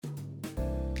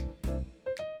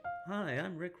Hi,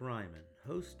 I'm Rick Ryman,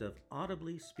 host of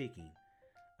Audibly Speaking,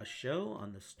 a show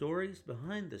on the stories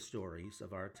behind the stories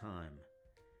of our time.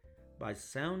 By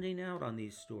sounding out on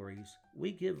these stories,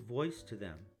 we give voice to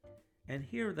them and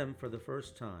hear them for the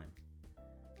first time.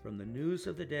 From the news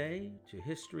of the day to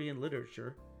history and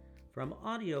literature, from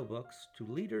audiobooks to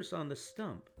leaders on the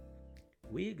stump,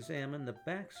 we examine the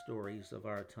backstories of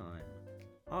our time,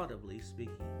 audibly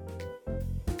speaking.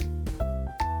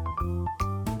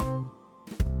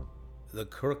 The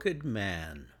Crooked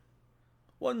Man.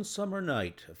 One summer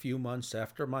night, a few months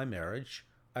after my marriage,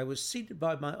 I was seated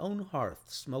by my own hearth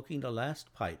smoking the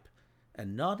last pipe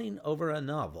and nodding over a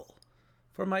novel,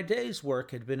 for my day's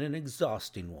work had been an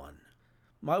exhausting one.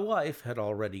 My wife had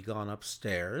already gone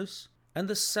upstairs, and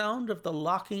the sound of the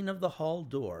locking of the hall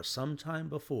door some time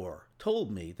before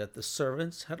told me that the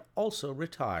servants had also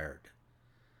retired.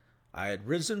 I had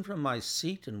risen from my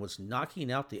seat and was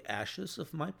knocking out the ashes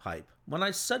of my pipe when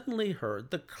I suddenly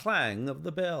heard the clang of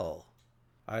the bell.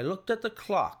 I looked at the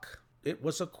clock. It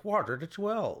was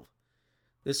 11:15.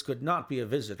 This could not be a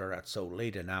visitor at so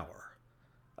late an hour.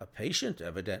 A patient,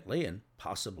 evidently, and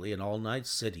possibly an all-night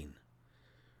sitting.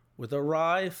 With a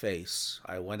wry face,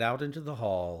 I went out into the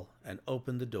hall and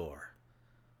opened the door.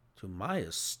 To my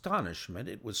astonishment,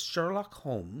 it was Sherlock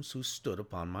Holmes who stood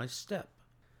upon my step.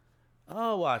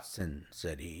 "Ah, Watson,"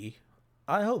 said he,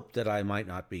 "I hoped that I might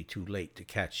not be too late to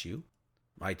catch you."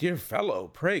 "My dear fellow,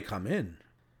 pray come in."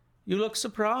 "You look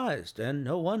surprised, and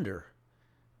no wonder.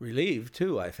 Relieved,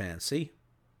 too, I fancy."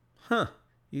 "Huh!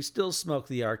 You still smoke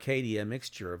the Arcadia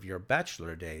mixture of your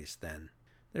bachelor days, then.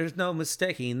 There's no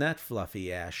mistaking that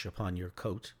fluffy ash upon your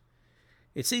coat.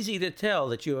 It's easy to tell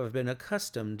that you have been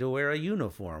accustomed to wear a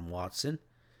uniform, Watson.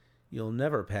 You'll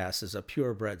never pass as a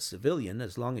purebred civilian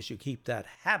as long as you keep that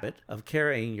habit of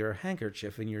carrying your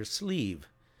handkerchief in your sleeve.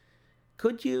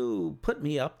 Could you put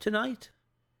me up tonight?"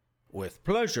 "With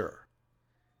pleasure."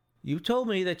 "You told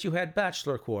me that you had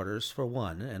bachelor quarters for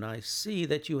one, and I see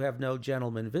that you have no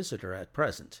gentleman visitor at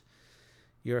present.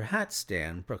 Your hat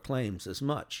stand proclaims as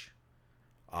much."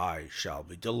 "I shall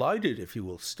be delighted if you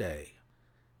will stay."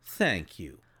 "Thank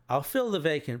you. I'll fill the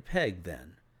vacant peg,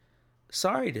 then.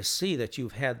 Sorry to see that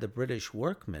you've had the British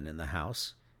workman in the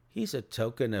house. He's a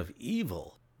token of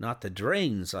evil. Not the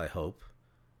drains, I hope."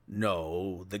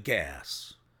 "No, the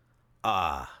gas."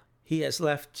 "Ah, he has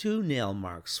left 2 nail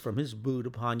marks from his boot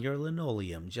upon your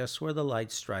linoleum just where the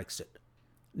light strikes it.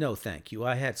 No, thank you.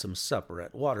 I had some supper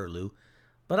at Waterloo,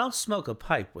 but I'll smoke a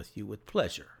pipe with you with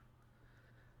pleasure."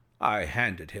 I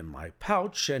handed him my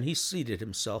pouch, and he seated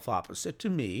himself opposite to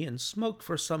me and smoked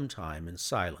for some time in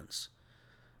silence.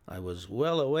 I was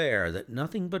well aware that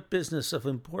nothing but business of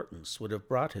importance would have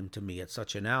brought him to me at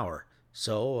such an hour,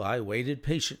 so I waited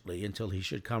patiently until he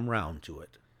should come round to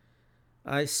it.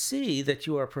 "I see that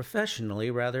you are professionally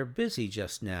rather busy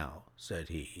just now," said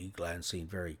he, glancing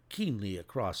very keenly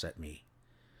across at me.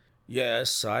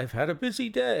 "Yes, I've had a busy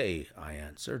day," I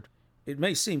answered. "It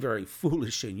may seem very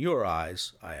foolish in your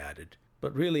eyes," I added,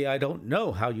 "but really I don't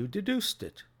know how you deduced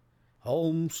it."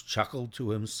 Holmes chuckled to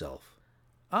himself.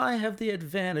 "I have the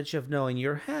advantage of knowing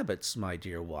your habits, my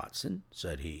dear Watson,"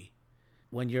 said he.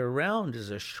 "When your round is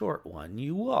a short one,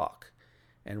 you walk,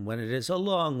 and when it is a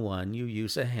long one, you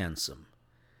use a hansom.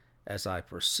 As I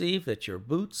perceive that your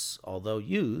boots, although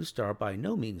used, are by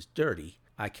no means dirty,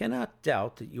 I cannot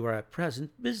doubt that you are at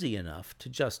present busy enough to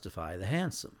justify the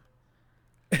hansom."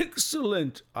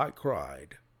 "Excellent!" I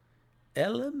cried.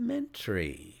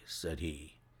 "Elementary," said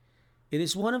he. It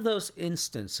is one of those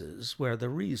instances where the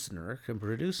reasoner can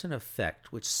produce an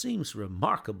effect which seems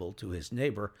remarkable to his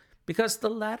neighbor because the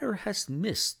latter has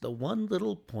missed the one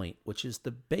little point which is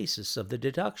the basis of the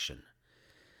deduction.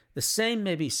 The same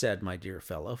may be said, my dear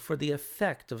fellow, for the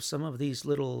effect of some of these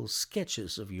little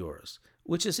sketches of yours,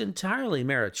 which is entirely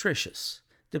meretricious,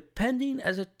 depending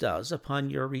as it does upon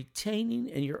your retaining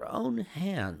in your own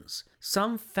hands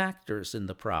some factors in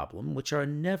the problem which are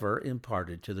never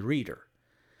imparted to the reader.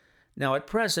 Now, at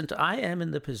present, I am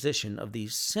in the position of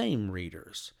these same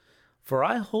readers, for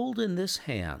I hold in this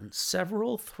hand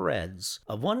several threads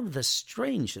of one of the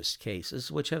strangest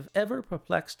cases which have ever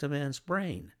perplexed a man's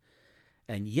brain,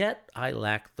 and yet I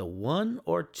lack the 1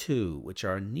 or 2 which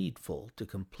are needful to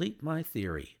complete my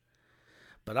theory.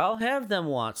 But I'll have them,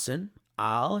 Watson.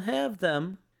 I'll have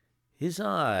them." His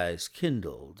eyes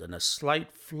kindled, and a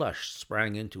slight flush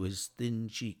sprang into his thin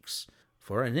cheeks,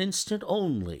 for an instant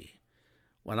only.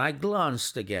 When I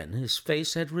glanced again, his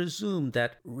face had resumed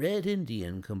that Red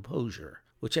Indian composure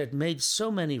which had made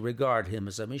so many regard him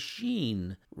as a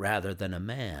machine rather than a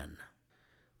man.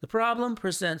 "The problem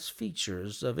presents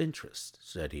features of interest,"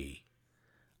 said he.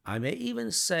 "I may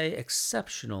even say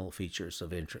exceptional features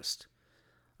of interest.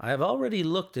 I have already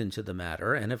looked into the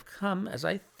matter and have come, as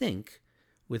I think,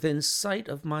 within sight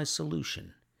of my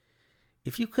solution.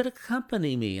 If you could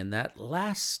accompany me in that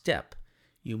last step,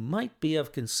 you might be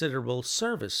of considerable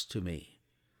service to me."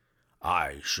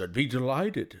 "I should be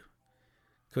delighted."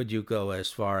 "Could you go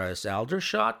as far as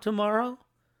Aldershot tomorrow?"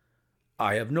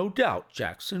 "I have no doubt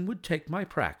Jackson would take my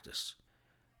practice."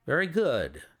 "Very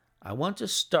good. I want to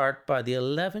start by the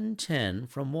 11:10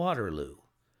 from Waterloo."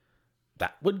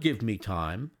 "That would give me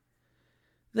time."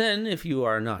 "Then, if you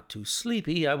are not too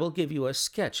sleepy, I will give you a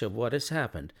sketch of what has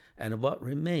happened and of what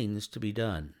remains to be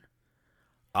done."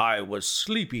 "I was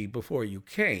sleepy before you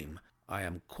came. I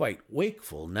am quite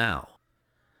wakeful now."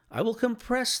 "I will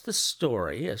compress the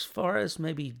story as far as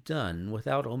may be done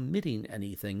without omitting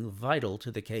anything vital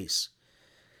to the case.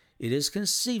 It is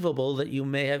conceivable that you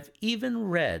may have even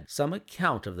read some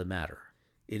account of the matter.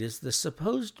 It is the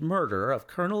supposed murder of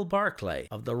Colonel Barclay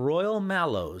of the Royal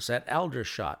Mallows at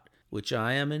Aldershot, which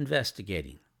I am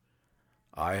investigating."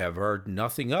 "I have heard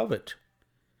nothing of it."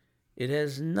 "It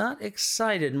has not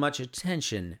excited much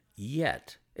attention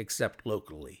yet, except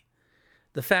locally.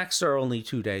 The facts are only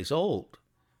 2 days old.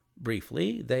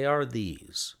 Briefly, they are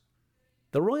these.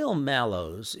 The Royal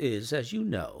Mallows is, as you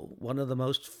know, one of the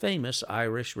most famous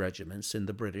Irish regiments in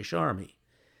the British Army.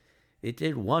 It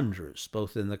did wonders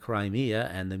both in the Crimea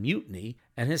and the Mutiny,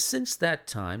 and has since that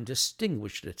time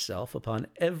distinguished itself upon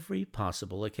every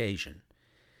possible occasion.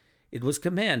 It was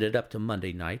commanded up to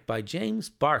Monday night by James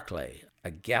Barclay,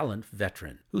 a gallant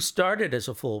veteran, who started as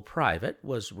a full private,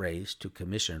 was raised to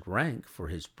commissioned rank for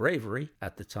his bravery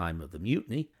at the time of the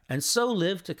Mutiny, and so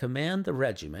lived to command the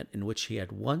regiment in which he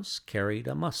had once carried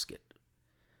a musket.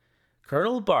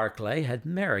 Colonel Barclay had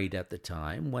married at the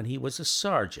time when he was a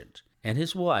sergeant, and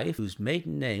his wife, whose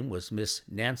maiden name was Miss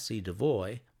Nancy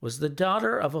Devoy, was the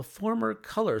daughter of a former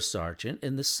color sergeant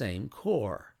in the same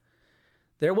corps.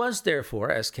 There was, therefore,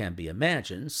 as can be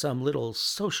imagined, some little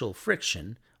social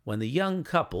friction when the young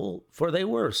couple, for they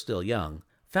were still young,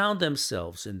 found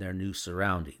themselves in their new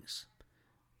surroundings.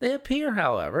 They appear,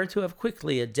 however, to have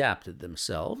quickly adapted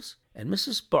themselves, and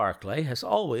Mrs. Barclay has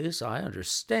always, I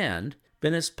understand,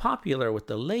 been as popular with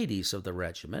the ladies of the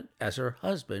regiment as her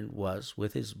husband was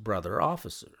with his brother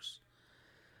officers.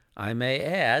 I may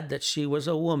add that she was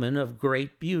a woman of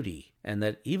great beauty, and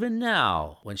that even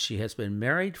now, when she has been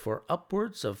married for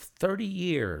upwards of 30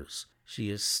 years,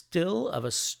 she is still of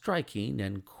a striking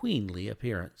and queenly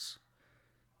appearance.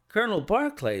 Colonel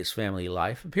Barclay's family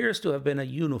life appears to have been a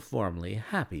uniformly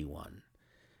happy one.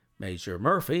 Major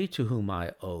Murphy, to whom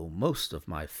I owe most of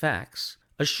my facts,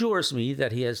 assures me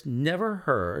that he has never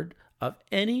heard of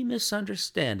any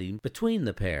misunderstanding between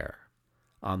the pair.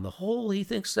 On the whole, he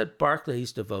thinks that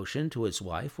Barclay's devotion to his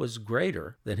wife was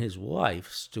greater than his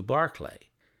wife's to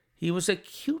Barclay. He was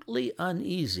acutely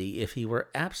uneasy if he were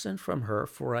absent from her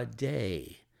for a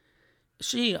day.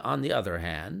 She, on the other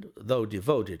hand, though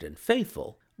devoted and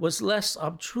faithful, was less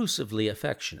obtrusively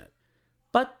affectionate.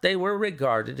 But they were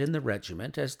regarded in the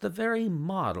regiment as the very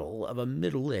model of a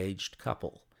middle-aged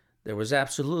couple. There was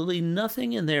absolutely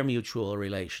nothing in their mutual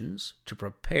relations to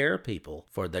prepare people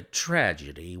for the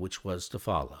tragedy which was to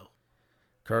follow.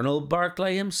 Colonel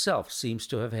Barclay himself seems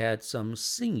to have had some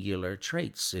singular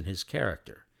traits in his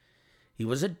character. He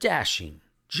was a dashing,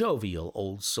 jovial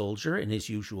old soldier in his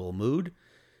usual mood,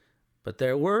 but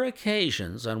there were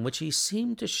occasions on which he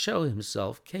seemed to show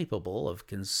himself capable of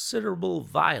considerable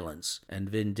violence and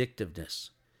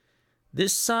vindictiveness.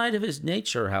 This side of his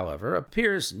nature, however,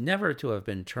 appears never to have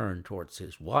been turned towards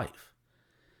his wife.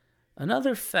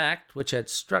 Another fact which had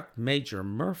struck Major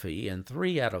Murphy and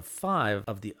 3 out of 5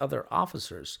 of the other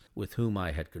officers with whom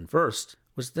I had conversed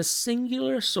was the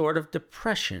singular sort of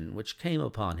depression which came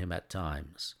upon him at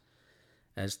times.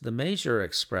 As the Major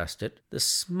expressed it, the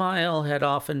smile had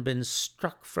often been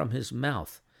struck from his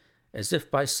mouth, as if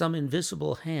by some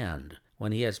invisible hand,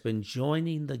 when he has been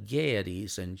joining the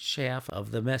gaieties and chaff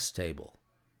of the mess table.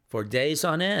 For days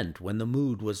on end, when the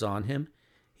mood was on him,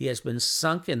 he has been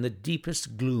sunk in the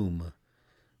deepest gloom.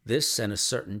 This and a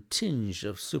certain tinge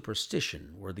of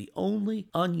superstition were the only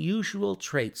unusual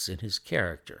traits in his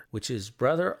character which his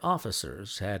brother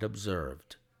officers had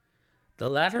observed. The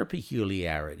latter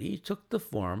peculiarity took the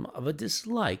form of a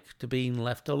dislike to being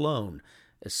left alone,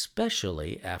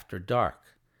 especially after dark.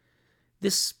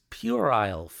 This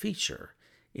puerile feature,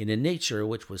 in a nature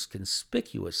which was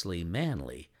conspicuously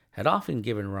manly, had often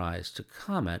given rise to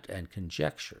comment and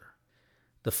conjecture.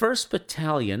 The 1st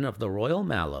Battalion of the Royal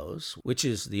Mallows, which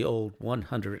is the old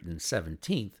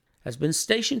 117th, has been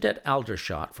stationed at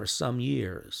Aldershot for some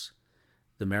years.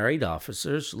 The married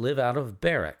officers live out of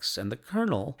barracks, and the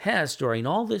colonel has during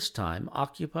all this time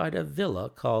occupied a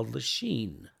villa called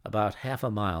Lachine, about half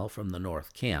a mile from the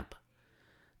north camp.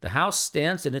 The house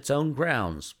stands in its own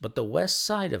grounds, but the west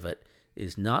side of it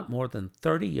is not more than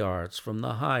 30 yards from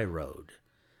the high road.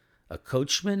 A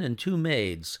coachman and 2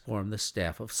 maids form the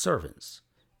staff of servants.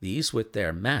 These, with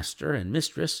their master and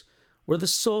mistress, were the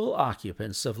sole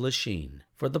occupants of Lachine,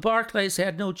 for the Barclays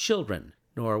had no children,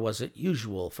 nor was it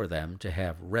usual for them to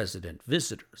have resident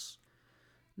visitors.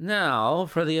 Now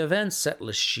for the events at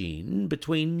Lachine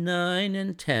between 9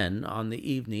 and 10 on the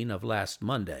evening of last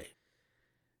Monday.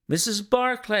 Mrs.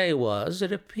 Barclay was,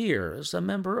 it appears, a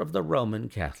member of the Roman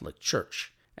Catholic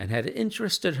Church, and had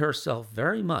interested herself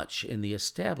very much in the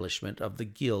establishment of the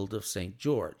Guild of St.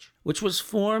 George, which was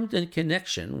formed in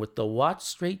connection with the Watt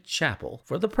Street Chapel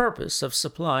for the purpose of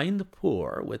supplying the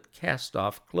poor with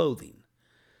cast-off clothing.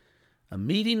 A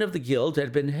meeting of the Guild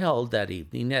had been held that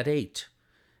evening at 8,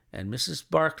 and Mrs.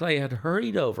 Barclay had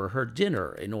hurried over her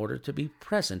dinner in order to be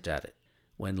present at it.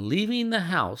 When leaving the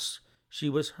house, she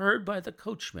was heard by the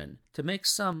coachman to make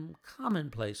some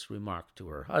commonplace remark to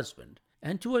her husband,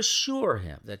 and to assure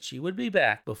him that she would be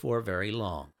back before very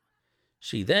long.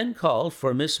 She then called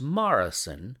for Miss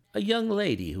Morrison, a young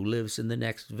lady who lives in the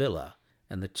next villa,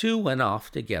 and the two went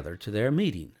off together to their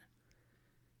meeting.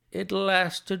 It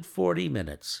lasted 40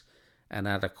 minutes, and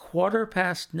at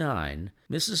 9:15,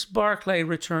 Mrs. Barclay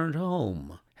returned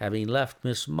home, having left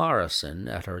Miss Morrison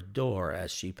at her door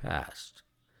as she passed.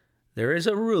 There is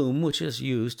a room which is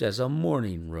used as a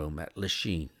morning room at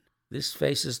Lachine. This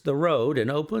faces the road and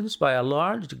opens by a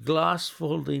large glass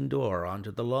folding door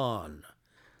onto the lawn.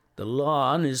 The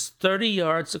lawn is 30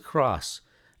 yards across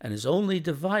and is only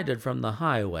divided from the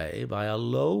highway by a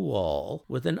low wall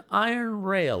with an iron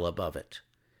rail above it.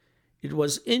 It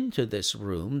was into this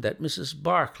room that Mrs.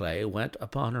 Barclay went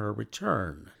upon her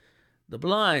return. The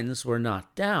blinds were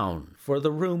not down, for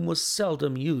the room was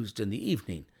seldom used in the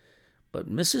evening, but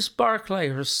Mrs. Barclay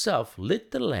herself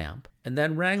lit the lamp and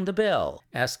then rang the bell,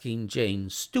 asking Jane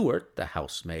Stewart, the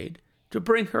housemaid, to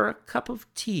bring her a cup of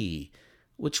tea,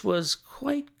 which was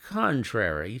quite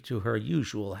contrary to her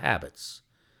usual habits.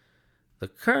 The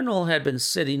colonel had been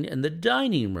sitting in the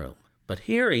dining room, but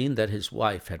hearing that his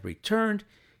wife had returned,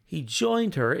 he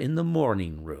joined her in the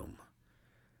morning room.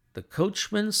 The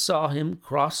coachman saw him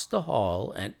cross the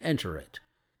hall and enter it.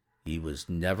 He was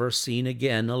never seen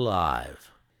again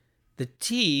alive. The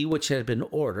tea which had been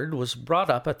ordered was brought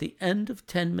up at the end of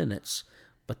 10 minutes,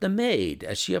 but the maid,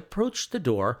 as she approached the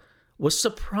door, was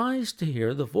surprised to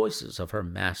hear the voices of her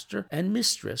master and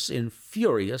mistress in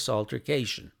furious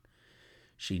altercation.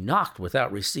 She knocked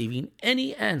without receiving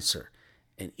any answer,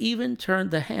 and even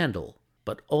turned the handle,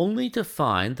 but only to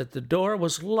find that the door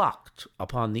was locked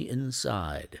upon the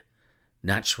inside.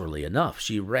 Naturally enough,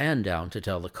 she ran down to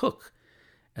tell the cook,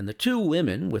 and the 2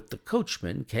 women with the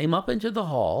coachman came up into the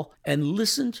hall and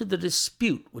listened to the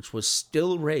dispute which was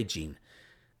still raging.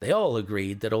 They all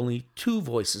agreed that only 2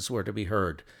 voices were to be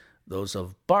heard, those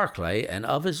of Barclay and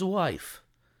of his wife.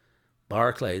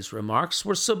 Barclay's remarks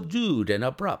were subdued and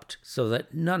abrupt, so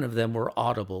that none of them were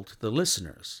audible to the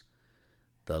listeners.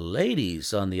 The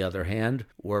ladies, on the other hand,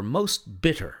 were most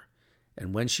bitter,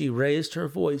 and when she raised her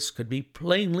voice could be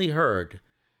plainly heard.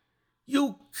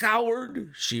 "You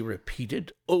coward!" she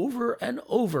repeated over and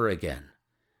over again.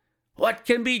 "What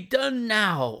can be done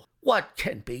now? What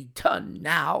can be done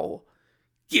now?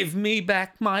 Give me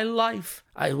back my life.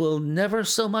 I will never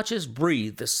so much as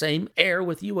breathe the same air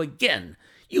with you again.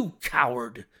 You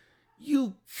coward!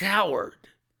 You coward!"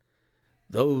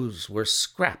 Those were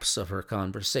scraps of her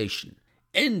conversation,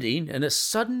 ending in a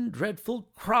sudden dreadful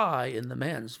cry in the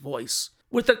man's voice,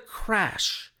 with a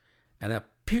crash and a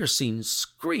piercing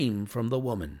scream from the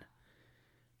woman.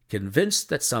 Convinced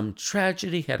that some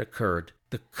tragedy had occurred,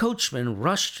 the coachman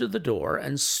rushed to the door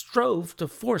and strove to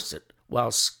force it,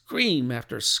 while scream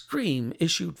after scream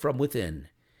issued from within.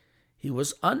 He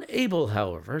was unable,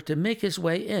 however, to make his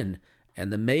way in,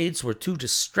 and the maids were too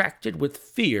distracted with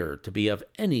fear to be of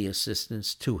any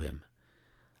assistance to him.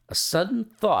 A sudden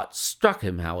thought struck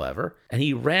him, however, and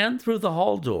he ran through the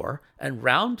hall door and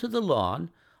round to the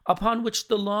lawn, upon which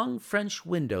the long French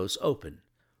windows open.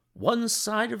 One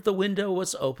side of the window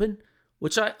was open,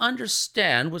 which I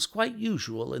understand was quite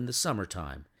usual in the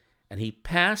summer-time, and he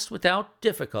passed without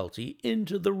difficulty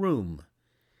into the room.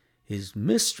 His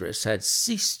mistress had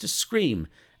ceased to scream,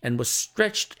 and was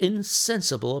stretched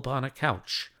insensible upon a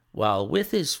couch, while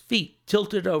with his feet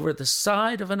tilted over the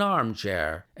side of an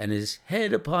armchair, and his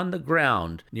head upon the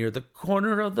ground near the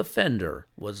corner of the fender,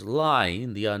 was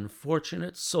lying the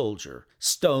unfortunate soldier,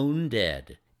 stone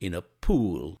dead, in a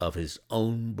pool of his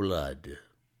own blood.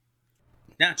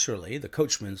 Naturally, the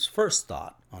coachman's first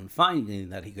thought, on finding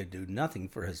that he could do nothing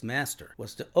for his master,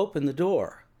 was to open the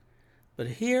door. But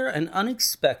here an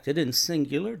unexpected and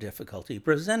singular difficulty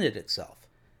presented itself.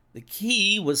 The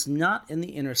key was not in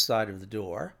the inner side of the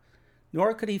door,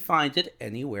 nor could he find it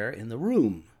anywhere in the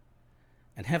room.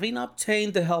 And having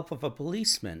obtained the help of a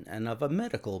policeman and of a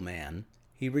medical man,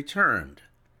 he returned.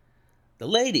 The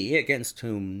lady, against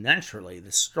whom naturally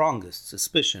the strongest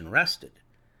suspicion rested,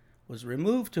 was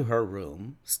removed to her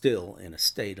room, still in a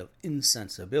state of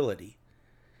insensibility.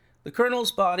 The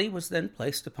colonel's body was then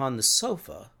placed upon the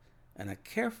sofa, and a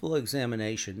careful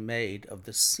examination made of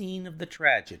the scene of the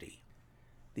tragedy.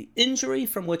 The injury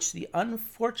from which the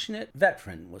unfortunate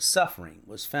veteran was suffering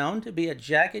was found to be a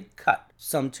jagged cut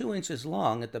some 2 inches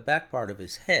long at the back part of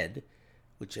his head,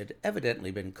 which had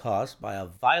evidently been caused by a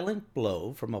violent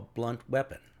blow from a blunt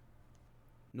weapon.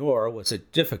 Nor was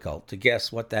it difficult to guess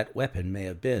what that weapon may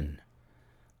have been.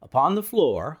 Upon the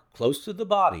floor, close to the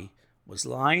body, was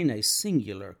lying a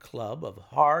singular club of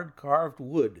hard carved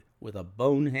wood with a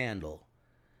bone handle.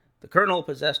 The colonel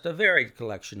possessed a varied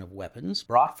collection of weapons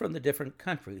brought from the different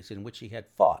countries in which he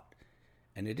had fought,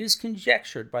 and it is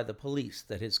conjectured by the police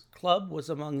that his club was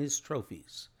among his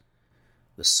trophies.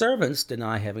 The servants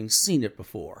deny having seen it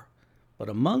before, but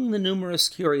among the numerous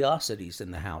curiosities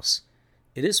in the house,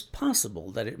 it is possible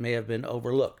that it may have been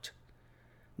overlooked.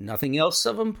 Nothing else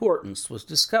of importance was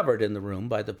discovered in the room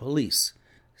by the police,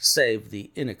 save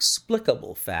the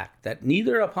inexplicable fact that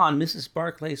neither upon Mrs.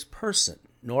 Barclay's person,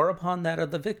 nor upon that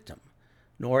of the victim,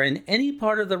 nor in any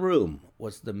part of the room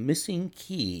was the missing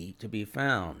key to be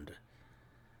found.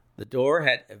 The door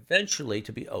had eventually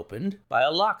to be opened by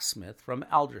a locksmith from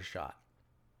Aldershot.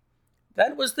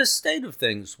 That was the state of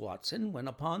things, Watson, when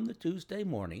upon the Tuesday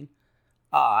morning,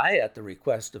 I, at the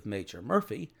request of Major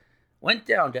Murphy, went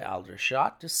down to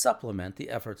Aldershot to supplement the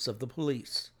efforts of the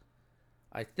police.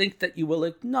 I think that you will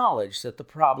acknowledge that the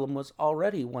problem was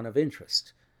already one of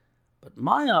interest, but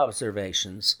my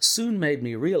observations soon made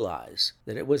me realize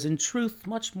that it was in truth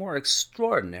much more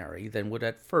extraordinary than would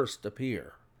at first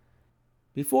appear.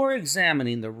 Before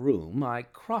examining the room, I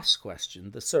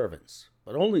cross-questioned the servants,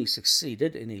 but only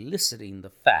succeeded in eliciting the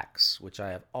facts which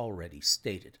I have already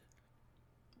stated.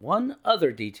 One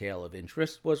other detail of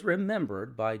interest was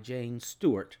remembered by Jane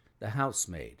Stewart, the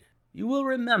housemaid. You will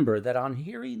remember that on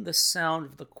hearing the sound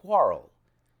of the quarrel,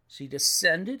 she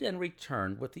descended and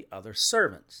returned with the other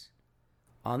servants.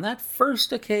 On that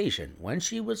first occasion, when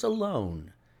she was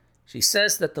alone, she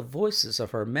says that the voices of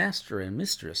her master and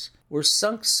mistress were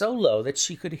sunk so low that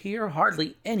she could hear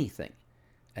hardly anything,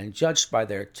 and judged by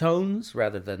their tones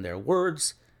rather than their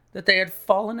words that they had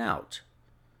fallen out.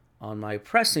 On my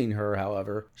pressing her,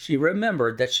 however, she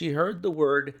remembered that she heard the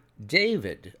word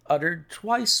David uttered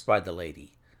twice by the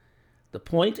lady. The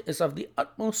point is of the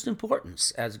utmost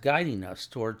importance as guiding us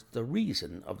towards the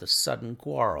reason of the sudden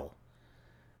quarrel.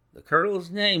 The colonel's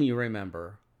name, you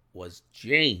remember, was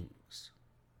James.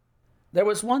 There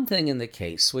was one thing in the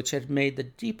case which had made the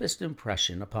deepest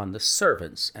impression upon the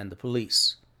servants and the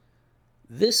police.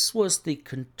 This was the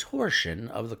contortion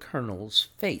of the colonel's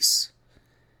face.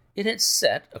 It had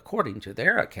set, according to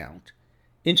their account,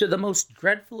 into the most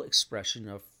dreadful expression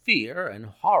of fear and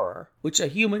horror which a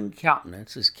human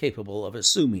countenance is capable of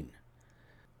assuming.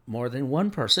 More than one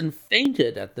person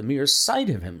fainted at the mere sight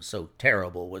of him, so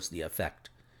terrible was the effect.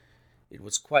 It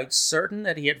was quite certain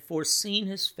that he had foreseen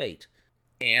his fate,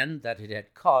 and that it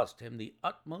had caused him the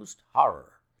utmost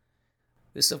horror.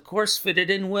 This, of course, fitted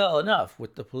in well enough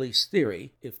with the police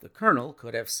theory, if the colonel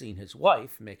could have seen his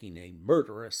wife making a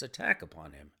murderous attack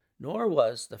upon him. Nor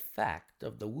was the fact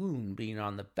of the wound being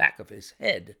on the back of his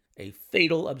head a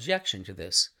fatal objection to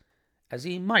this, as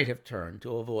he might have turned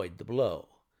to avoid the blow.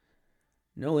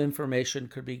 No information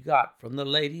could be got from the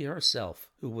lady herself,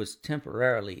 who was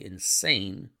temporarily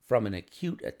insane from an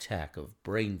acute attack of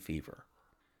brain fever.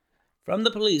 From the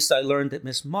police I learned that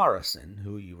Miss Morrison,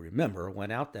 who you remember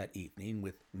went out that evening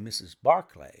with Mrs.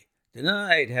 Barclay,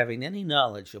 denied having any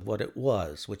knowledge of what it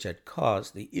was which had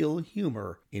caused the ill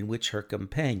humor in which her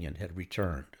companion had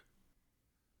returned.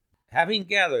 Having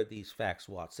gathered these facts,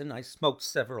 Watson, I smoked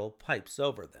several pipes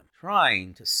over them,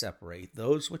 trying to separate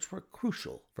those which were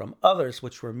crucial from others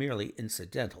which were merely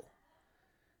incidental.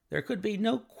 There could be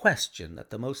no question that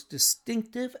the most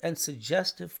distinctive and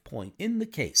suggestive point in the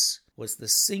case was the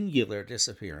singular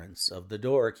disappearance of the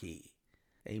door key.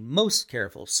 A most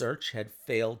careful search had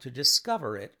failed to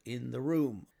discover it in the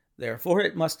room. Therefore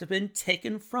it must have been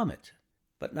taken from it.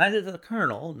 But neither the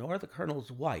colonel nor the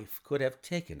colonel's wife could have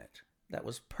taken it. That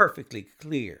was perfectly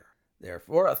clear.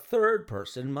 Therefore a third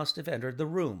person must have entered the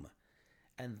room,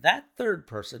 and that third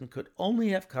person could only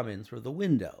have come in through the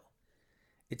window.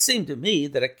 It seemed to me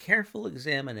that a careful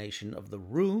examination of the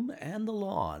room and the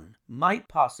lawn might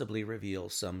possibly reveal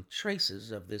some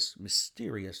traces of this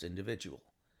mysterious individual.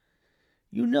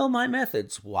 You know my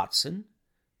methods, Watson.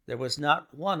 There was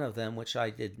not one of them which I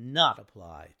did not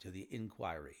apply to the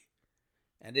inquiry,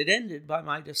 and it ended by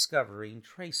my discovering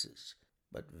traces,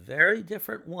 but very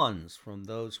different ones from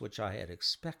those which I had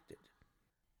expected.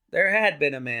 There had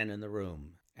been a man in the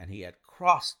room, and he had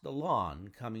crossed the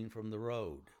lawn coming from the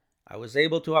road. I was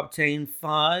able to obtain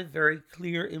 5 very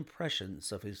clear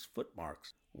impressions of his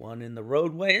footmarks, one in the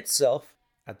roadway itself,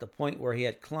 at the point where he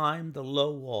had climbed the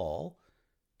low wall,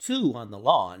 2 on the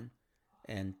lawn,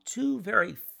 and 2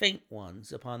 very faint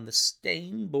ones upon the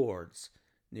stained boards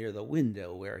near the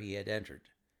window where he had entered.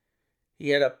 He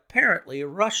had apparently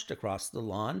rushed across the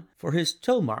lawn, for his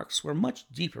toe marks were much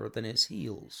deeper than his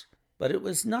heels. But it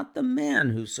was not the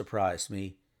man who surprised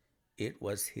me. It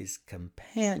was his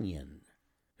companion.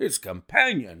 His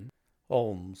companion?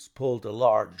 Holmes pulled a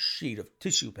large sheet of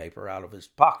tissue paper out of his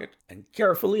pocket and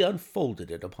carefully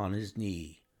unfolded it upon his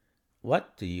knee.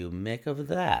 "What do you make of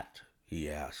that?" he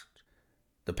asked.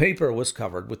 The paper was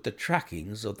covered with the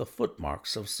trackings of the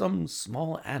footmarks of some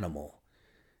small animal.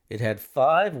 It had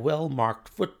 5 well-marked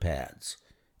footpads,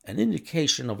 an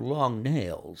indication of long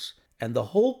nails, and the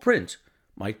whole print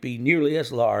might be nearly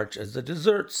as large as a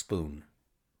dessert spoon.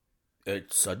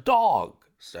 "It's a dog,"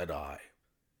 said I.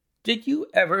 Did you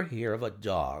ever hear of a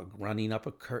dog running up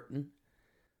a curtain?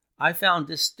 I found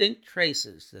distinct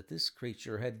traces that this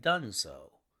creature had done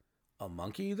so. A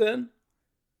monkey, then?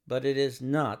 But it is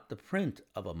not the print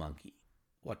of a monkey.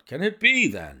 What can it be,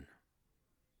 then?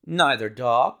 Neither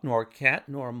dog, nor cat,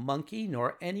 nor monkey,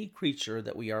 nor any creature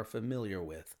that we are familiar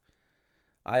with.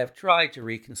 I have tried to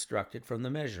reconstruct it from the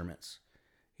measurements.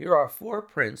 Here are 4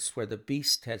 prints where the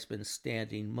beast has been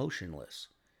standing motionless.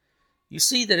 You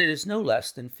see that it is no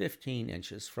less than 15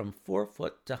 inches from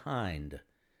forefoot to hind.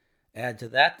 Add to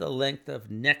that the length of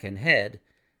neck and head,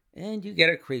 and you get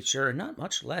a creature not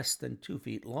much less than 2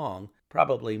 feet long,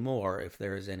 probably more if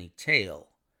there is any tail.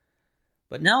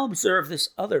 But now observe this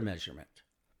other measurement.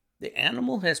 The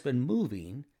animal has been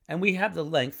moving, and we have the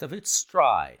length of its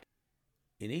stride.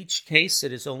 In each case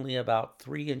it is only about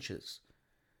 3 inches.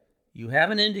 You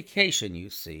have an indication, you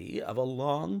see, of a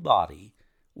long body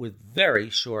with very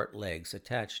short legs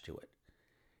attached to it.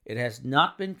 It has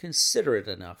not been considerate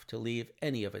enough to leave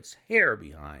any of its hair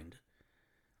behind.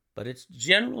 But its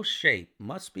general shape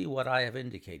must be what I have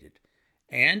indicated,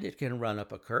 and it can run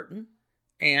up a curtain,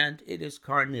 and it is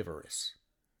carnivorous.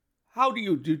 How do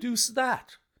you deduce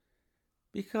that?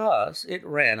 Because it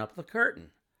ran up the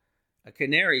curtain. A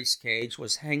canary's cage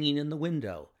was hanging in the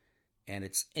window, and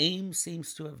its aim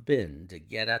seems to have been to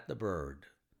get at the bird.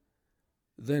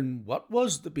 Then what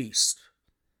was the beast?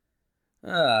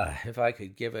 If I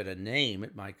could give it a name,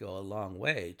 it might go a long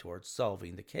way towards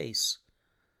solving the case.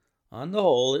 On the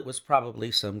whole, it was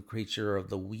probably some creature of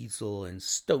the weasel and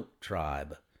stoat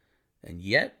tribe, and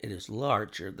yet it is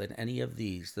larger than any of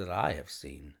these that I have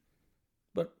seen.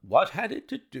 But what had it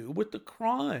to do with the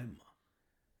crime?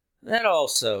 That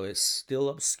also is still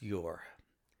obscure.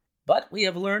 But we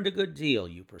have learned a good deal,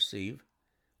 you perceive.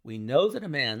 We know that a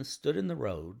man stood in the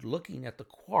road looking at the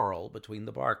quarrel between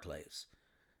the Barclays.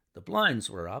 The blinds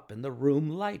were up and the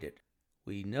room lighted.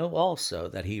 We know also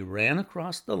that he ran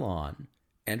across the lawn,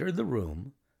 entered the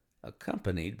room,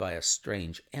 accompanied by a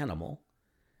strange animal,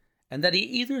 and that he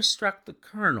either struck the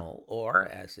colonel or,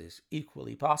 as is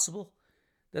equally possible,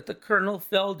 that the colonel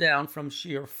fell down from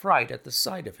sheer fright at the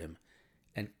sight of him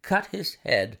and cut his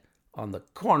head on the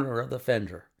corner of the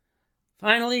fender.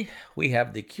 Finally, we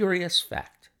have the curious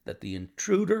fact that the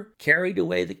intruder carried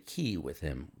away the key with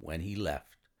him when he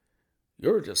left.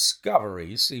 Your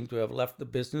discoveries seem to have left the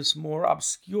business more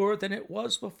obscure than it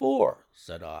was before,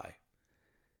 said I.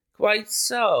 Quite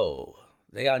so.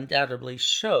 They undoubtedly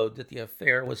showed that the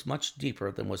affair was much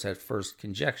deeper than was at first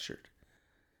conjectured.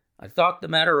 I thought the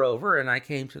matter over, and I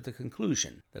came to the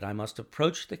conclusion that I must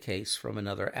approach the case from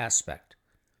another aspect.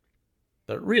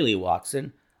 But really,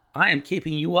 Watson, I am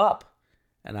keeping you up,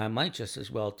 and I might just as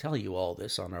well tell you all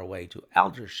this on our way to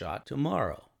Aldershot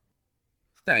tomorrow.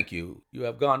 Thank you. You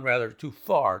have gone rather too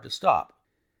far to stop.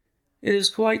 It is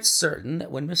quite certain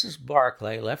that when Mrs.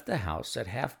 Barclay left the house at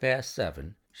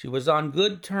 7:30, she was on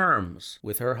good terms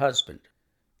with her husband.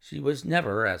 She was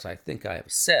never, as I think I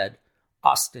have said,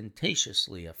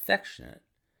 ostentatiously affectionate,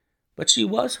 but she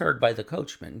was heard by the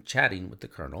coachman chatting with the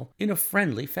colonel in a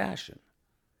friendly fashion.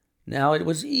 Now it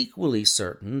was equally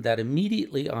certain that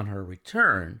immediately on her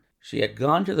return she had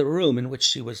gone to the room in which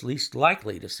she was least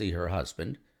likely to see her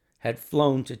husband, had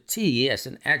flown to tea as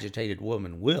an agitated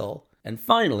woman will, and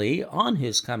finally, on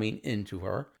his coming into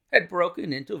her, had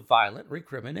broken into violent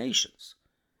recriminations.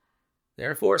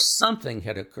 Therefore, something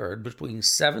had occurred between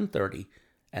 7:30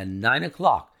 and 9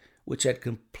 o'clock which had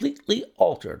completely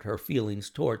altered her feelings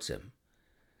towards him.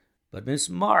 But Miss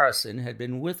Morrison had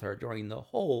been with her during the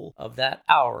whole of that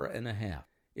hour and a half.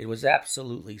 It was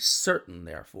absolutely certain,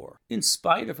 therefore, in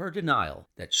spite of her denial,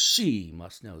 that she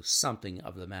must know something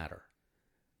of the matter.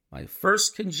 My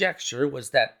first conjecture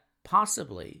was that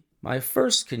possibly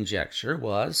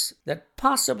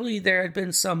there had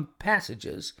been some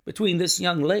passages between this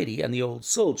young lady and the old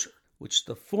soldier, which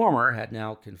the former had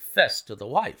now confessed to the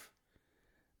wife.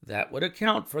 That would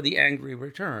account for the angry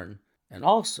return, and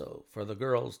also for the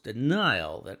girl's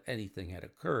denial that anything had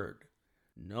occurred.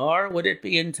 Nor would it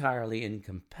be entirely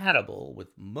incompatible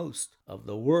with most of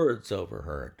the words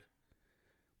overheard.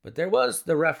 But there was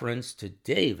the reference to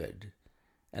David,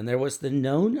 and there was the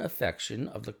known affection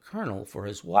of the colonel for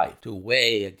his wife to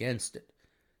weigh against it,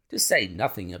 to say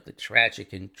nothing of the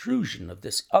tragic intrusion of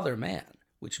this other man,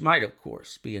 which might, of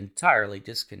course, be entirely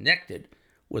disconnected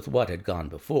with what had gone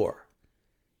before.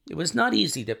 It was not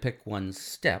easy to pick one's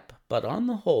step, but on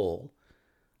the whole,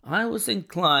 I was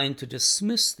inclined to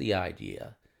dismiss the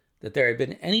idea that there had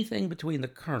been anything between the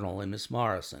colonel and Miss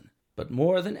Morrison, but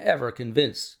more than ever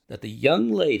convinced that the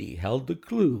young lady held the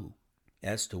clue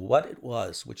as to what it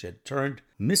was which had turned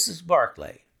Mrs.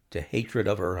 Barclay to hatred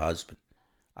of her husband.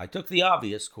 I took the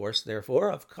obvious course,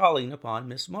 therefore, of calling upon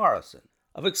Miss Morrison,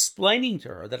 of explaining to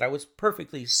her that I was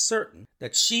perfectly certain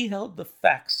that she held the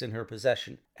facts in her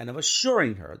possession, and of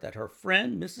assuring her that her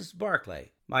friend Mrs.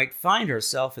 Barclay might find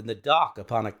herself in the dock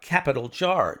upon a capital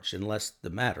charge unless the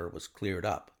matter was cleared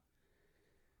up.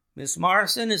 Miss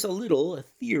Morrison is a little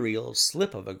ethereal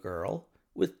slip of a girl,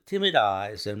 with timid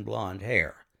eyes and blonde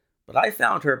hair, but I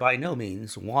found her by no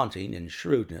means wanting in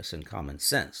shrewdness and common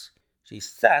sense. She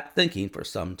sat thinking for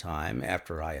some time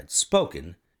after I had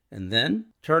spoken, and then,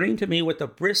 turning to me with a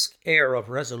brisk air of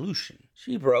resolution,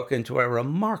 she broke into a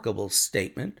remarkable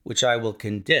statement which I will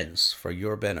condense for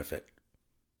your benefit.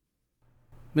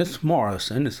 Miss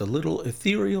Morrison is a little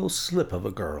ethereal slip of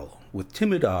a girl, with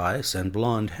timid eyes and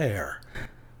blonde hair,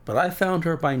 but I found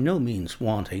her by no means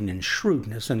wanting in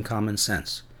shrewdness and common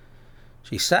sense.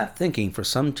 She sat thinking for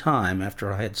some time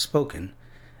after I had spoken,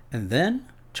 and then,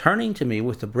 turning to me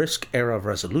with a brisk air of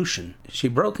resolution, she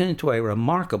broke into a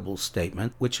remarkable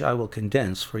statement which I will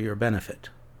condense for your benefit.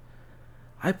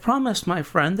 "I promised my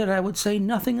friend that I would say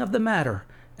nothing of the matter,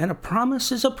 and a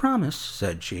promise is a promise,"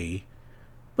 said she.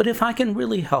 "But if I can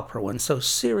really help her when so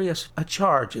serious a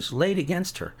charge is laid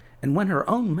against her, and when her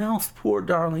own mouth, poor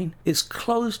darling, is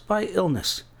closed by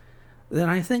illness, then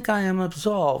I think I am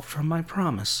absolved from my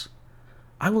promise.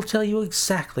 I will tell you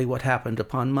exactly what happened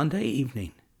upon Monday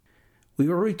evening. We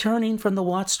were returning from the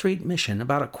Watt Street Mission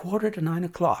about 8:45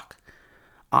 o'clock.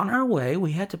 On our way,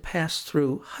 we had to pass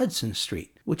through Hudson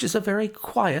Street, which is a very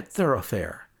quiet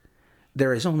thoroughfare.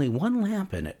 There is only one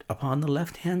lamp in it upon the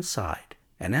left-hand side,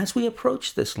 and as we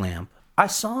approached this lamp, I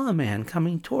saw a man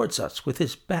coming towards us with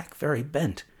his back very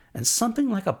bent, and something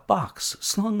like a box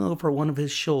slung over one of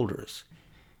his shoulders.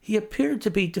 He appeared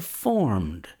to be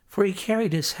deformed, for he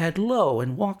carried his head low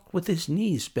and walked with his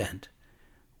knees bent.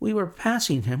 We were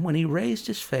passing him when he raised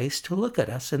his face to look at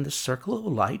us in the circle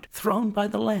of light thrown by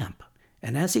the lamp,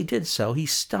 and as he did so, he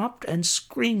stopped and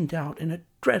screamed out in a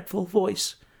dreadful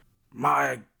voice,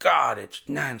 'My God, it's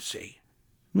Nancy!'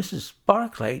 Mrs.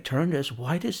 Barclay turned as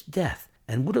white as death,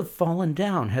 and would have fallen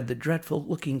down had the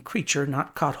dreadful-looking creature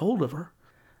not caught hold of her.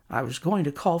 I was going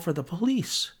to call for the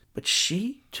police, but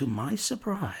she, to my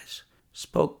surprise,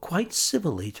 spoke quite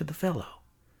civilly to the fellow.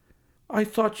 'I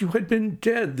thought you had been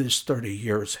dead this 30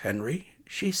 years, Henry,'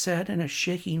 she said in a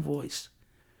shaking voice.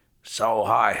 'So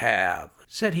I have,'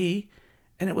 said he,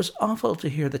 and it was awful to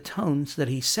hear the tones that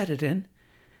he said it in.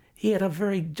 He had a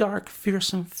very dark,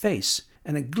 fearsome face,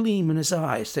 and a gleam in his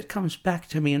eyes that comes back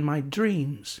to me in my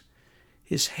dreams.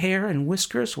 His hair and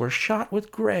whiskers were shot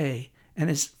with gray, and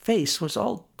his face was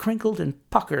all crinkled and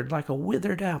puckered like a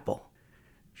withered apple.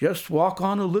 'Just walk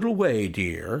on a little way,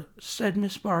 dear,' said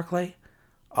Miss Barclay.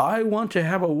 'I want to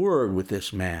have a word with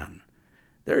this man.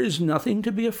 There is nothing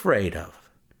to be afraid of.'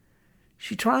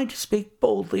 She tried to speak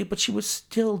boldly, but she was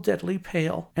still deadly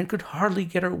pale, and could hardly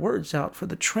get her words out for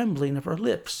the trembling of her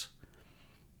lips.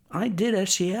 I did as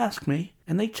she asked me,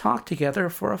 and they talked together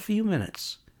for a few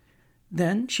minutes.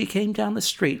 Then she came down the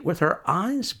street with her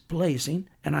eyes blazing,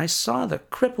 and I saw the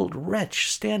crippled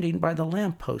wretch standing by the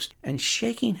lamp-post and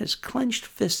shaking his clenched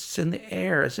fists in the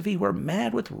air as if he were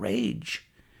mad with rage.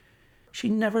 She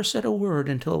never said a word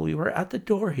until we were at the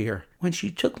door here, when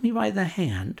she took me by the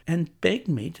hand and begged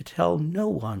me to tell no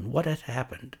one what had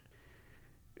happened.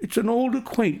 "It's an old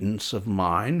acquaintance of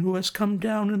mine who has come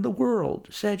down in the world,"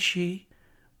 said she.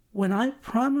 "When I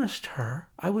promised her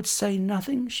I would say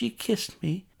nothing, she kissed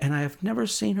me, and I have never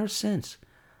seen her since.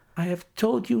 I have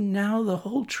told you now the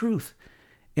whole truth,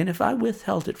 and if I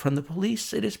withheld it from the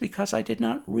police, it is because I did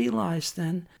not realize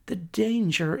then the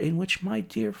danger in which my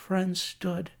dear friend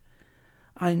stood.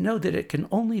 I know that it can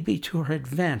only be to her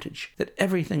advantage that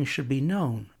everything should be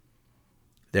known."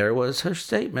 There was her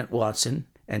statement, Watson,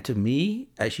 and to me,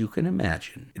 as you can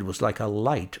imagine, it was like a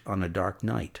light on a dark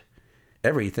night.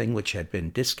 Everything which had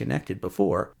been disconnected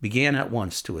before began at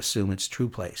once to assume its true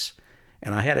place,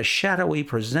 and I had a shadowy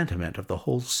presentiment of the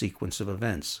whole sequence of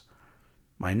events.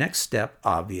 My next step,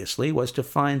 obviously, was to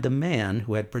find the man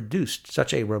who had produced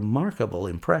such a remarkable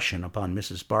impression upon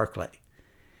Mrs. Barclay.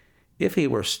 If he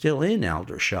were still in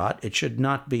Aldershot, it should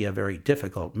not be a very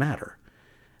difficult matter.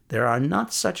 There are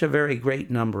not such a very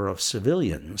great number of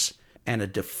civilians, and a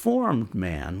deformed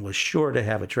man was sure to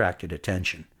have attracted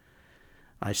attention.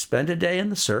 I spent a day in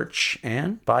the search,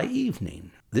 and by evening,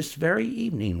 this very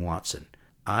evening, Watson,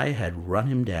 I had run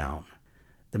him down.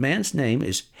 The man's name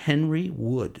is Henry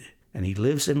Wood, and he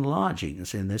lives in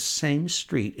lodgings in this same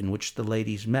street in which the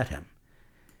ladies met him.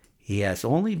 He has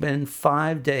only been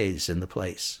 5 days in the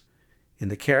place. In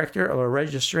the character of a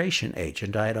registration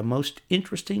agent, I had a most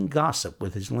interesting gossip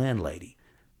with his landlady.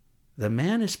 The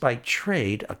man is by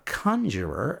trade a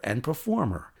conjurer and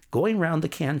performer, going round the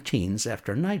canteens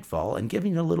after nightfall and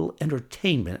giving a little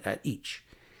entertainment at each.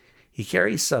 He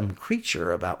carries some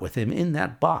creature about with him in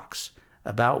that box,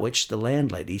 about which the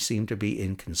landlady seemed to be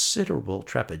in considerable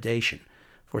trepidation,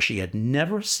 for she had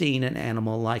never seen an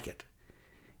animal like it.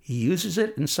 He uses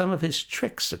it in some of his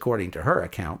tricks, according to her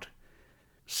account.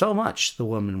 So much the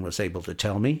woman was able to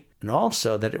tell me, and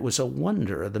also that it was a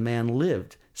wonder the man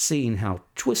lived, seeing how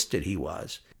twisted he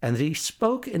was, and that he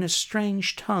spoke in a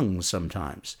strange tongue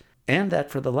sometimes, and that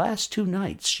for the last 2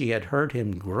 nights she had heard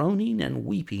him groaning and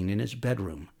weeping in his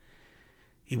bedroom.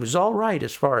 He was all right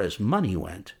as far as money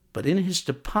went, but in his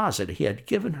deposit he had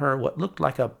given her what looked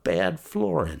like a bad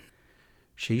florin.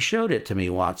 She showed it to me,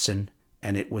 Watson,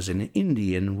 and it was an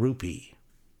Indian rupee.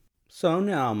 So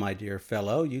now, my dear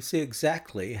fellow, you see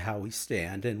exactly how we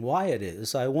stand and why it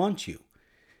is I want you.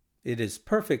 It is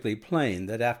perfectly plain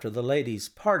that after the ladies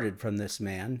parted from this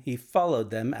man, he followed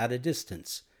them at a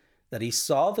distance, that he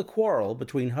saw the quarrel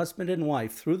between husband and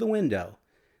wife through the window,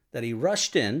 that he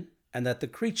rushed in, and that the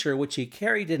creature which he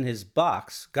carried in his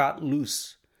box got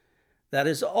loose. That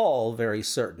is all very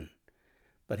certain.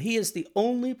 But he is the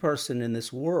only person in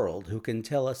this world who can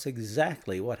tell us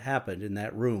exactly what happened in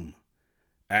that room.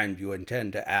 And you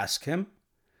intend to ask him?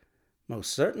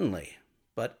 Most certainly,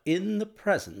 but in the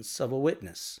presence of a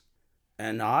witness.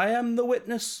 And I am the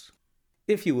witness?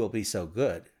 If you will be so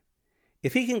good.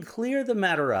 If he can clear the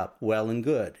matter up, well and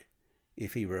good.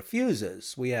 If he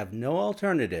refuses, we have no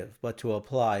alternative but to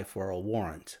apply for a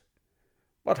warrant.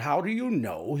 But how do you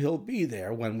know he'll be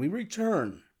there when we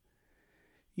return?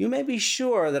 You may be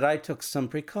sure that I took some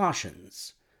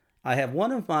precautions. I have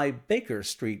one of my Baker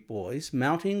Street boys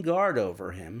mounting guard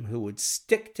over him, who would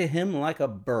stick to him like a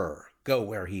burr, go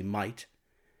where he might.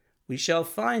 We shall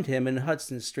find him in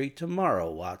Hudson Street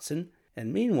tomorrow, Watson,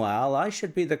 and meanwhile I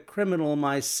should be the criminal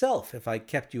myself if I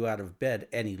kept you out of bed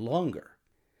any longer.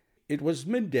 It was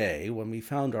midday when we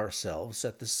found ourselves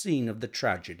at the scene of the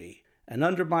tragedy, and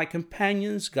under my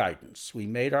companion's guidance we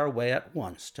made our way at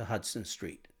once to Hudson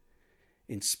Street.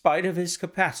 In spite of his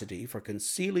capacity for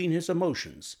concealing his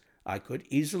emotions, I could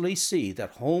easily see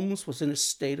that Holmes was in a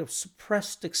state of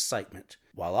suppressed excitement,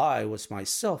 while I was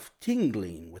myself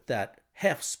tingling with that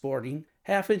half-sporting,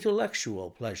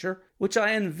 half-intellectual pleasure which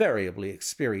I invariably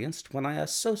experienced when I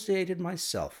associated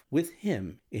myself with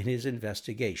him in his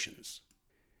investigations.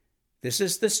 "This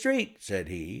is the street," said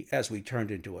he, as we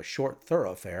turned into a short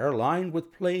thoroughfare lined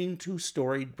with plain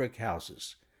 2-storied brick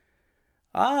houses.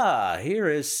 "Ah, here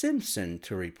is Simpson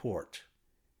to report."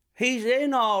 "He's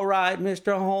in all right,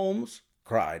 Mr. Holmes,"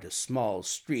 cried a small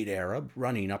street Arab,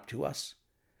 running up to us.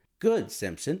 "Good,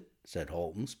 Simpson," said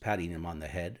Holmes, patting him on the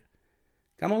head.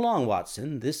 "Come along,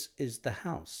 Watson, this is the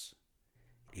house."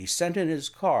 He sent in his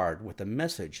card with the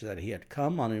message that he had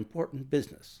come on important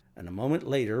business, and a moment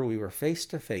later we were face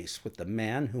to face with the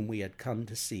man whom we had come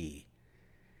to see.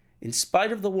 In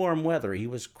spite of the warm weather, he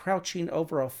was crouching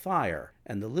over a fire,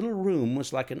 and the little room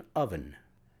was like an oven.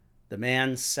 The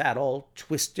man sat all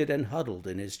twisted and huddled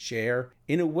in his chair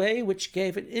in a way which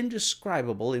gave an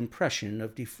indescribable impression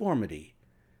of deformity.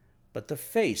 But the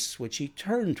face which he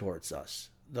turned towards us,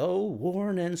 though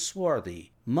worn and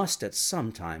swarthy, must at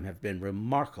some time have been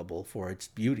remarkable for its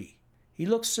beauty. He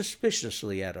looked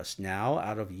suspiciously at us now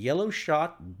out of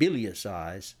yellow-shot, bilious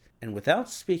eyes, and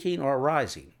without speaking or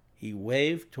rising, he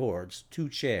waved towards 2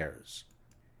 chairs.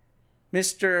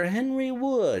 "Mr. Henry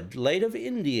Wood, late of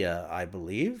India, I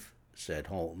believe," said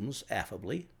Holmes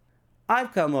affably.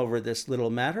 "I've come over this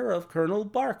little matter of Colonel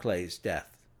Barclay's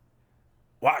death."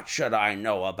 "What should I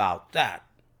know about that?"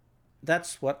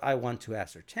 "That's what I want to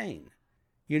ascertain.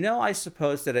 You know, I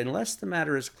suppose, that unless the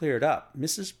matter is cleared up,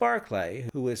 Mrs. Barclay,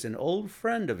 who is an old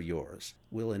friend of yours,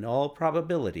 will in all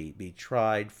probability be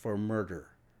tried for murder."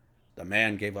 The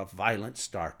man gave a violent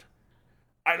start.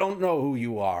 "I don't know who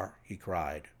you are," he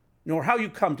cried, "nor how you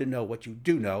come to know what you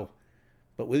do know.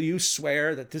 But will you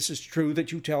swear that this is true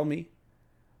that you tell me?"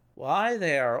 "Why,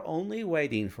 they are only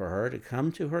waiting for her to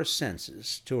come to her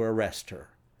senses to arrest her."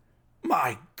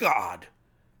 "My God!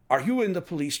 Are you in the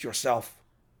police yourself?"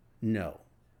 "No."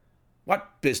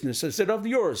 "What business is it of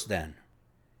yours, then?"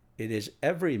 "It is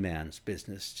every man's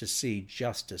business to see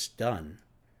justice done."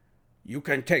 "You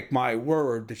can take my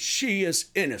word that she is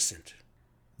innocent."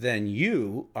 "Then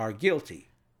you are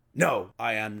guilty." "No,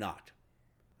 I am not."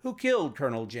 "Who killed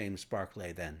Colonel James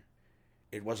Barclay, then?"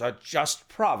 "It was a just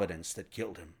providence that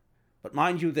killed him. But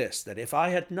mind you this, that if I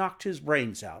had knocked his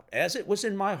brains out, as it was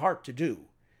in my heart to do,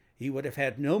 he would have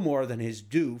had no more than his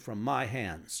due from my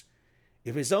hands.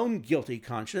 If his own guilty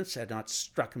conscience had not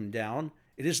struck him down,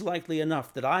 it is likely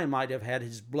enough that I might have had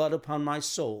his blood upon my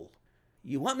soul.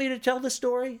 You want me to tell the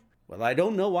story? Well, I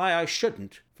don't know why I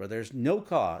shouldn't, for there's no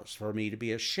cause for me to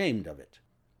be ashamed of it.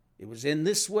 It was in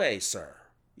this way, sir.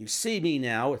 You see me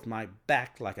now with my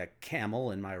back like a camel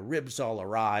and my ribs all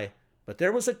awry, but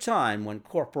there was a time when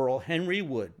Corporal Henry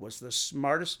Wood was the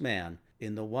smartest man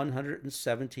in the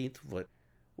 117th Foot.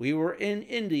 We were in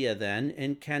India then,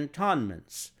 in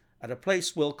cantonments, at a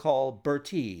place we'll call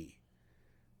Bertie.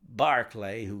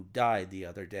 Barclay, who died the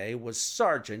other day, was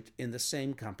sergeant in the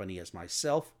same company as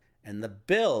myself, and the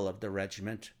belle of the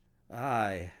regiment,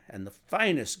 aye, and the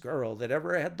finest girl that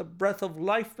ever had the breath of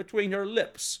life between her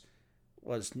lips,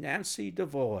 was Nancy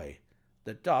Devoy,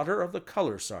 the daughter of the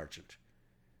color sergeant.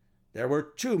 There were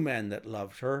 2 men that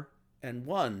loved her, and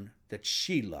one that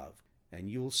she loved, and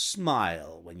you'll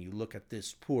smile when you look at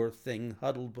this poor thing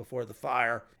huddled before the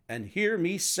fire and hear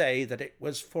me say that it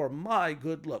was for my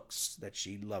good looks that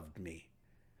she loved me.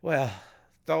 Well,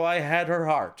 though I had her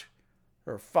heart,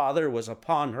 her father was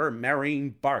upon her marrying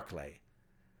Barclay.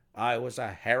 I was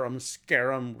a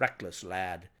harum-scarum, reckless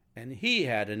lad, and he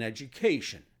had an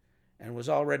education, and was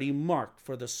already marked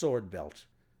for the sword belt.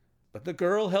 But the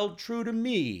girl held true to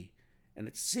me, and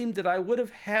it seemed that I would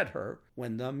have had her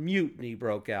when the mutiny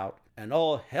broke out, and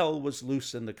all hell was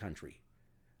loose in the country.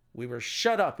 We were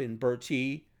shut up in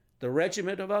Bertie, the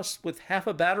regiment of us with half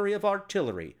a battery of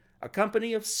artillery, a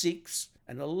company of Sikhs,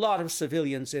 and a lot of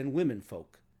civilians and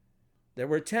womenfolk. There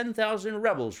were 10,000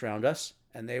 rebels round us,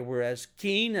 and they were as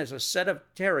keen as a set of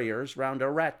terriers round a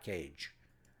rat cage.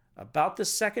 About the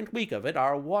 2nd week of it,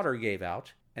 our water gave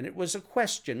out, and it was a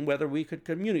question whether we could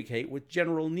communicate with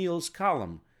General Neal's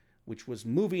column, which was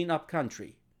moving up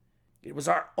country. It was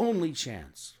our only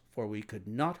chance, for we could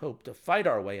not hope to fight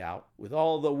our way out with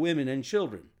all the women and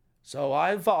children. So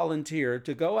I volunteered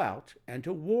to go out and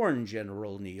to warn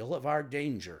General Neal of our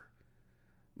danger.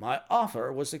 My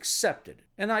offer was accepted,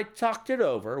 and I talked it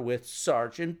over with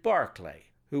Sergeant Barclay,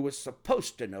 who was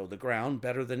supposed to know the ground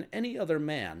better than any other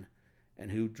man, and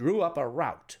who drew up a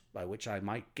route by which I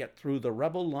might get through the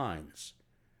rebel lines.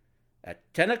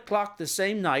 At 10 o'clock the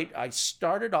same night I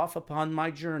started off upon my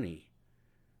journey.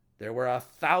 There were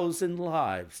 1,000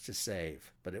 lives to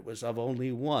save, but it was of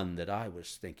only one that I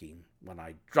was thinking when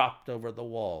I dropped over the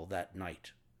wall that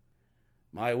night.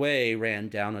 My way ran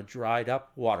down a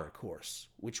dried-up watercourse,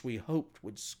 which we hoped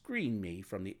would screen me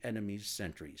from the enemy's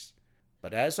sentries.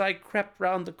 But as I crept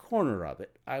round the corner of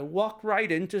it, I walked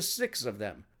right into 6 of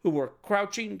them, who were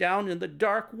crouching down in the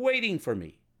dark waiting for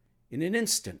me. In an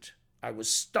instant, I was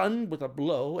stunned with a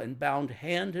blow and bound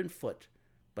hand and foot,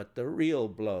 but the real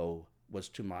blow was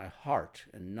to my heart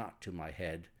and not to my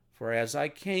head, for as I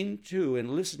came to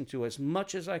and listened to as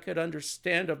much as I could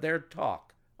understand of their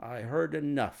talk, I heard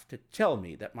enough to tell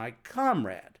me that my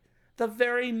comrade, the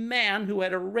very man who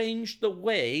had arranged the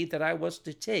way that I was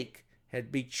to take,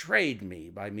 had betrayed me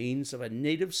by means of a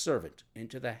native servant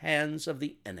into the hands of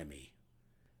the enemy.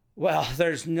 Well,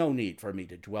 there's no need for me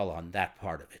to dwell on that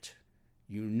part of it.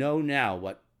 You know now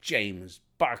what James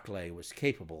Barclay was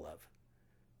capable of.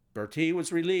 Bertie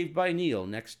was relieved by Neal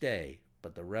next day,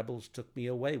 but the rebels took me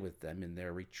away with them in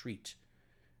their retreat,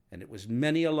 and it was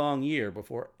many a long year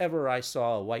before ever I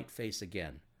saw a white face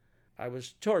again. I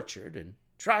was tortured and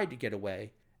tried to get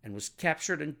away, and was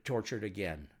captured and tortured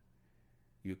again.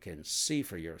 You can see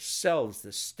for yourselves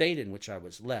the state in which I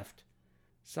was left.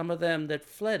 Some of them that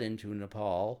fled into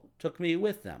Nepal took me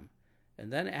with them,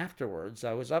 and then afterwards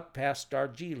I was up past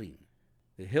Darjeeling.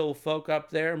 The hill folk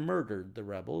up there murdered the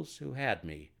rebels who had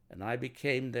me, and I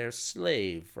became their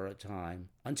slave for a time,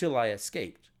 until I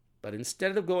escaped. But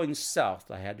instead of going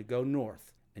south, I had to go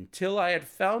north, until I had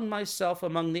found myself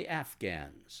among the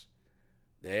Afghans.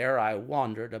 There I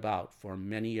wandered about for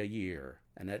many a year,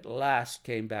 and at last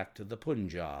came back to the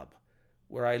Punjab,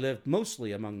 where I lived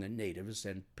mostly among the natives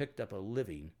and picked up a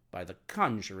living by the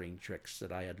conjuring tricks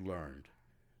that I had learned.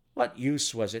 What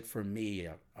use was it for me,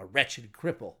 a wretched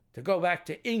cripple, to go back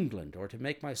to England or to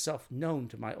make myself known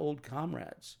to my old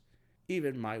comrades?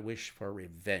 Even my wish for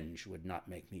revenge would not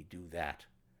make me do that.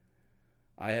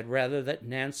 I had rather that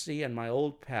Nancy and my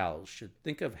old pals should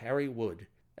think of Harry Wood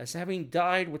as having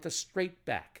died with a straight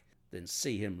back than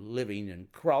see him living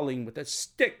and crawling with a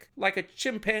stick like a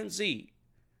chimpanzee.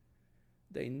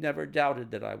 They never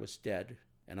doubted that I was dead,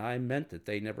 and I meant that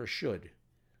they never should.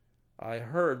 I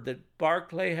heard that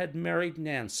Barclay had married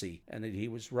Nancy and that he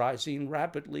was rising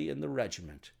rapidly in the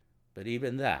regiment, but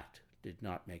even that did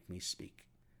not make me speak.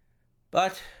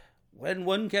 But when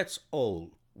one gets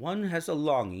old, one has a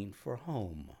longing for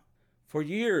home. For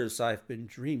years I've been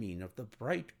dreaming of the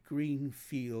bright green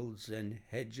fields and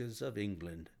hedges of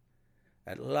England.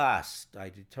 At last I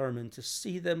determined to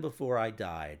see them before I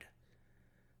died.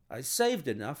 I saved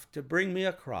enough to bring me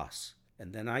across,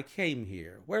 and then I came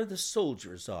here, where the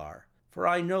soldiers are, for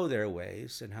I know their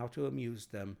ways and how to amuse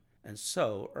them, and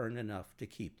so earn enough to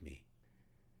keep me.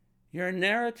 Your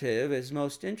narrative is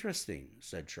most interesting,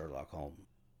 said Sherlock Holmes.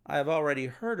 I have already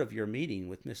heard of your meeting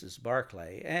with Mrs.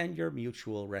 Barclay and your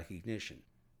mutual recognition.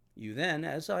 You then,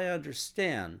 as I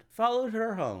understand, followed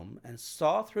her home and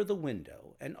saw through the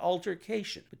window an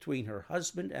altercation between her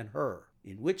husband and her,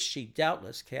 in which she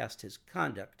doubtless cast his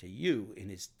conduct to you in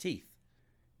his teeth.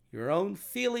 Your own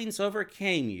feelings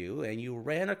overcame you, and you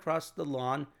ran across the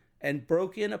lawn and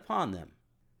broke in upon them.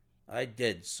 I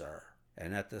did, sir,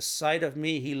 and at the sight of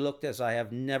me he looked as I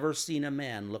have never seen a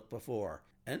man look before,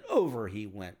 and over he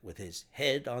went with his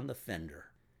head on the fender.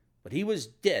 But he was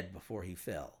dead before he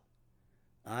fell.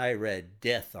 I read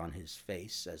death on his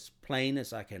face as plain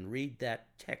as I can read that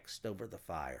text over the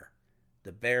fire.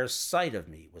 The bare sight of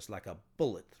me was like a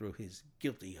bullet through his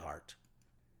guilty heart.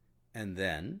 And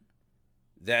then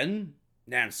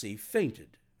Nancy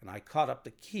fainted, and I caught up the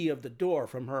key of the door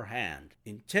from her hand,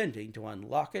 intending to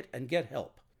unlock it and get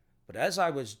help. But as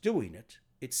I was doing it,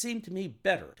 it seemed to me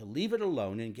better to leave it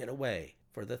alone and get away,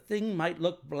 for the thing might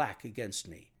look black against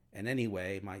me, and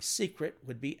anyway my secret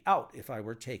would be out if I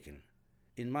were taken.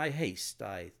 In my haste,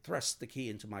 I thrust the key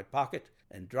into my pocket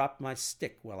and dropped my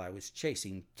stick while I was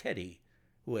chasing Teddy,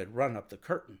 who had run up the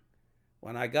curtain.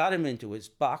 When I got him into his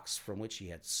box from which he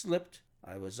had slipped,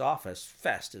 I was off as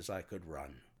fast as I could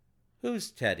run.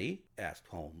 Who's Teddy? Asked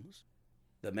Holmes.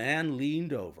 The man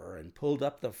leaned over and pulled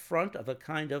up the front of a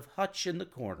kind of hutch in the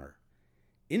corner.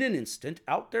 In an instant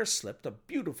out there slipped a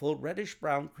beautiful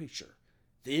reddish-brown creature,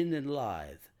 thin and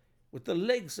lithe, with the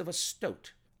legs of a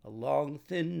stoat, a long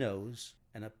thin nose,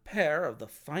 and a pair of the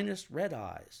finest red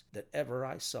eyes that ever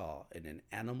I saw in an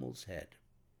animal's head.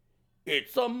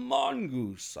 "It's a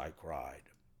mongoose," I cried.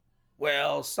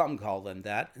 "Well, some call them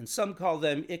that, and some call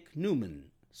them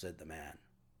ichneumon," said the man.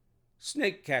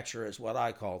 "Snake catcher is what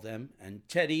I call them, and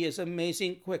Teddy is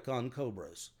amazing quick on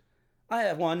cobras. I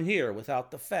have one here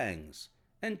without the fangs,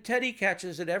 and Teddy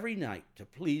catches it every night to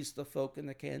please the folk in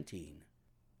the canteen.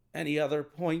 Any other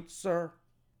points, sir?"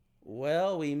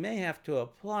 "Well, we may have to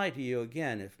apply to you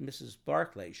again if Mrs.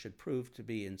 Barclay should prove to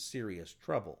be in serious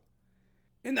trouble."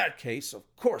 "In that case,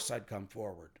 of course I'd come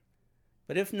forward.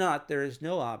 But if not, there is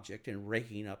no object in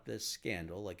raking up this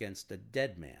scandal against a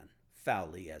dead man,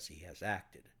 foully as he has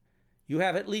acted. You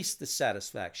have at least the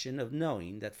satisfaction of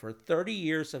knowing that for 30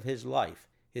 years of his life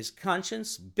his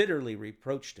conscience bitterly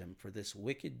reproached him for this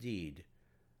wicked deed.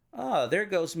 Ah, there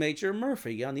goes Major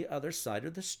Murphy on the other side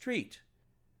of the street.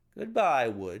 Goodbye,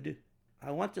 Wood.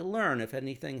 I want to learn if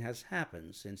anything has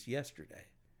happened since yesterday."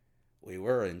 We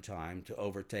were in time to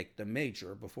overtake the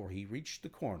Major before he reached the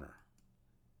corner.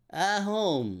 "Ah,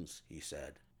 Holmes," he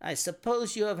said, "I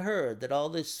suppose you have heard that all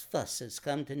this fuss has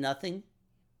come to nothing?"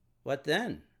 "What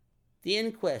then?" "The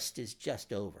inquest is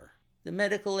just over. The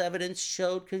medical evidence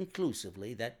showed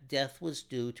conclusively that death was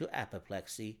due to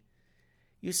apoplexy.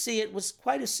 You see, it was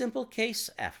quite a simple case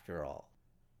after all."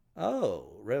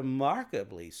 "Oh,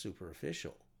 remarkably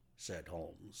superficial," said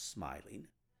Holmes, smiling.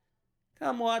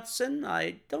 "Come, Watson,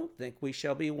 I don't think we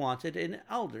shall be wanted in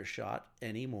Aldershot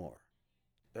any more."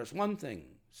 "There's one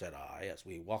thing," said I, as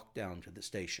we walked down to the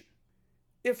station.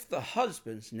 If the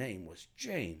husband's name was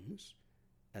James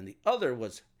and the other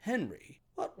was Henry,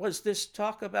 what was this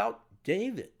talk about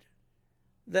David?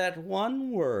 That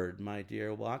one word, my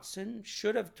dear Watson,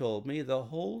 should have told me the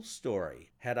whole story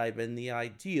had I been the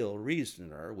ideal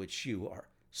reasoner which you are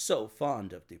so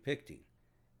fond of depicting.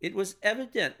 It was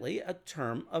evidently a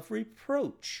term of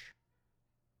reproach.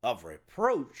 Of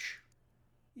reproach?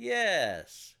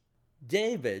 Yes.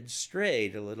 David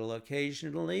strayed a little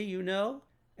occasionally, you know,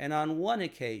 and on one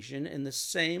occasion in the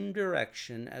same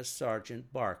direction as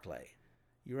Sergeant Barclay.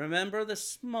 You remember the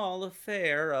small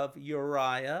affair of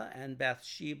Uriah and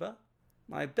Bathsheba?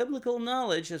 My biblical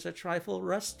knowledge is a trifle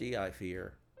rusty, I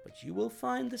fear, but you will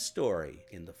find the story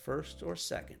in the 1st or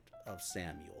 2nd of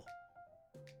Samuel.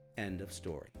 End of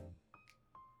story.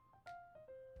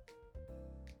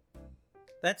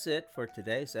 That's it for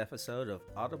today's episode of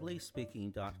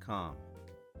AudiblySpeaking.com.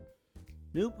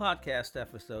 New podcast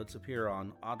episodes appear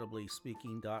on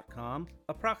AudiblySpeaking.com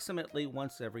approximately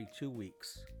once every 2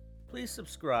 weeks. Please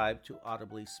subscribe to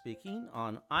Audibly Speaking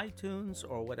on iTunes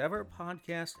or whatever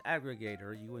podcast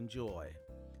aggregator you enjoy.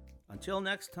 Until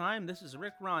next time, this is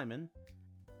Rick Ryman.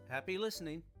 Happy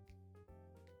listening.